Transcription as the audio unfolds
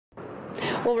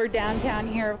Well, we're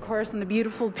downtown here, of course, on the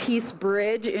beautiful Peace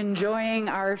Bridge, enjoying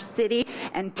our city.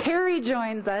 And Terry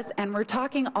joins us, and we're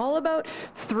talking all about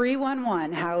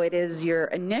 311, how it is your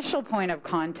initial point of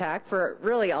contact for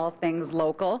really all things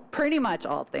local, pretty much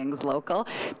all things local.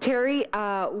 Terry,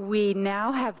 we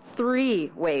now have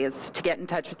 3 ways to get in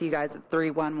touch with you guys at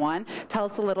 311. Tell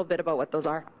us a little bit about what those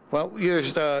are. Well,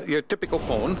 here's your typical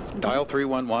phone, dial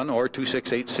 311 or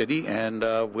 268 City, and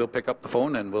we'll pick up the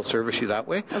phone and we'll service you that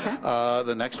way. Okay.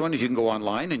 The next one is you can go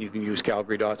online and you can use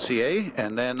calgary.ca,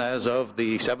 and then as of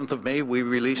the 7th of May, we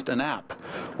released an app,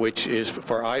 which is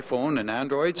for iPhone and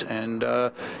Androids, and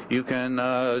you can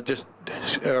just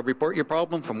report your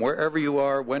problem from wherever you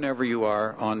are, whenever you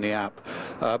are on the app.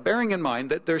 Bearing in mind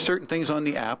that there are certain things on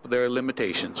the app, there are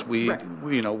limitations. We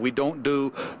don't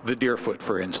do the Deerfoot,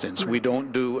 for instance. We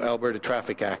don't do Alberta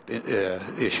Traffic Act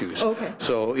issues. Okay.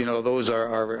 So, those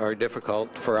are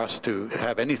difficult for us to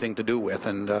have anything to do with.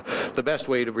 And the best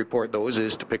way to report those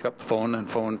is to pick up the phone and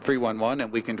phone 311,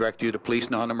 and we can direct you to police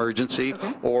non-emergency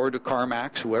or to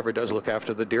CarMax, whoever does look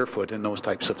after the Deerfoot and those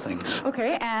types of things.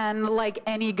 Okay, and like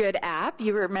any good app,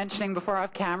 you were mentioning before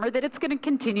off camera that it's going to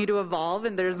continue to evolve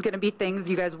and there's going to be things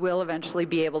you guys will eventually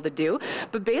be able to do.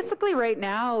 But basically right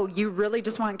now, you really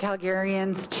just want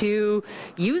Calgarians to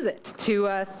use it,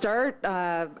 to start,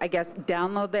 I guess,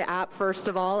 download the app first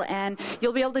of all, and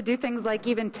you'll be able to do things like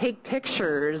even take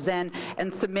pictures and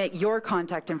submit your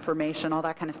contact information, all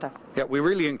that kind of stuff. Yeah, we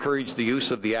really encourage the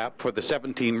use of the app for the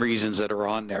 17 reasons that are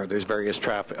on there. There's various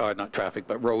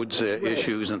roads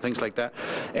issues and things like that.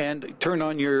 And turn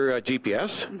on your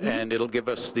GPS, and it'll give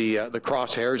us the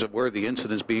crosshairs of where the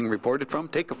incident's being reported from.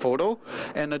 Take a photo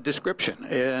and a description.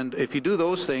 And if you do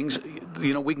those things,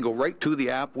 we can go right to the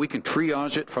app. We can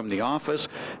triage it from the office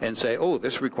and say, oh,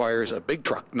 this requires a big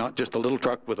truck, not just a little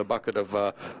truck with a bucket of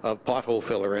pothole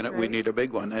filler in it. Right. We need a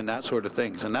big one, and that sort of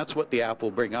things. And that's what the app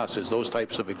will bring us, is those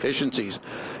types of efficiencies,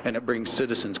 and it brings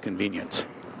citizens convenience.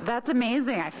 That's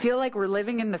amazing. I feel like we're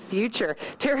living in the future.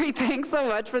 Terry, thanks so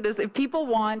much for this. If people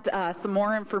want some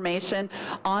more information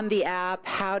on the app,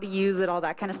 how to use it, all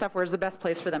that kind of stuff, where's the best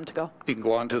place for them to go? You can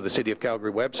go on to the City of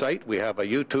Calgary website. We have a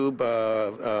YouTube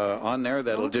on there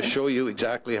that'll just show you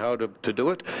exactly how to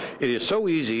do it. It is so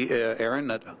easy, Erin,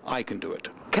 that I can do it.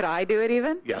 Could I do it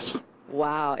even? Yes.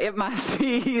 Wow, it must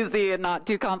be easy and not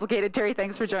too complicated. Terry,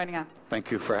 thanks for joining us. Thank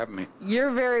you for having me.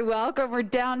 You're very welcome. We're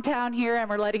downtown here and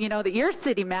we're letting you know that your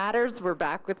city matters. We're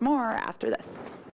back with more after this.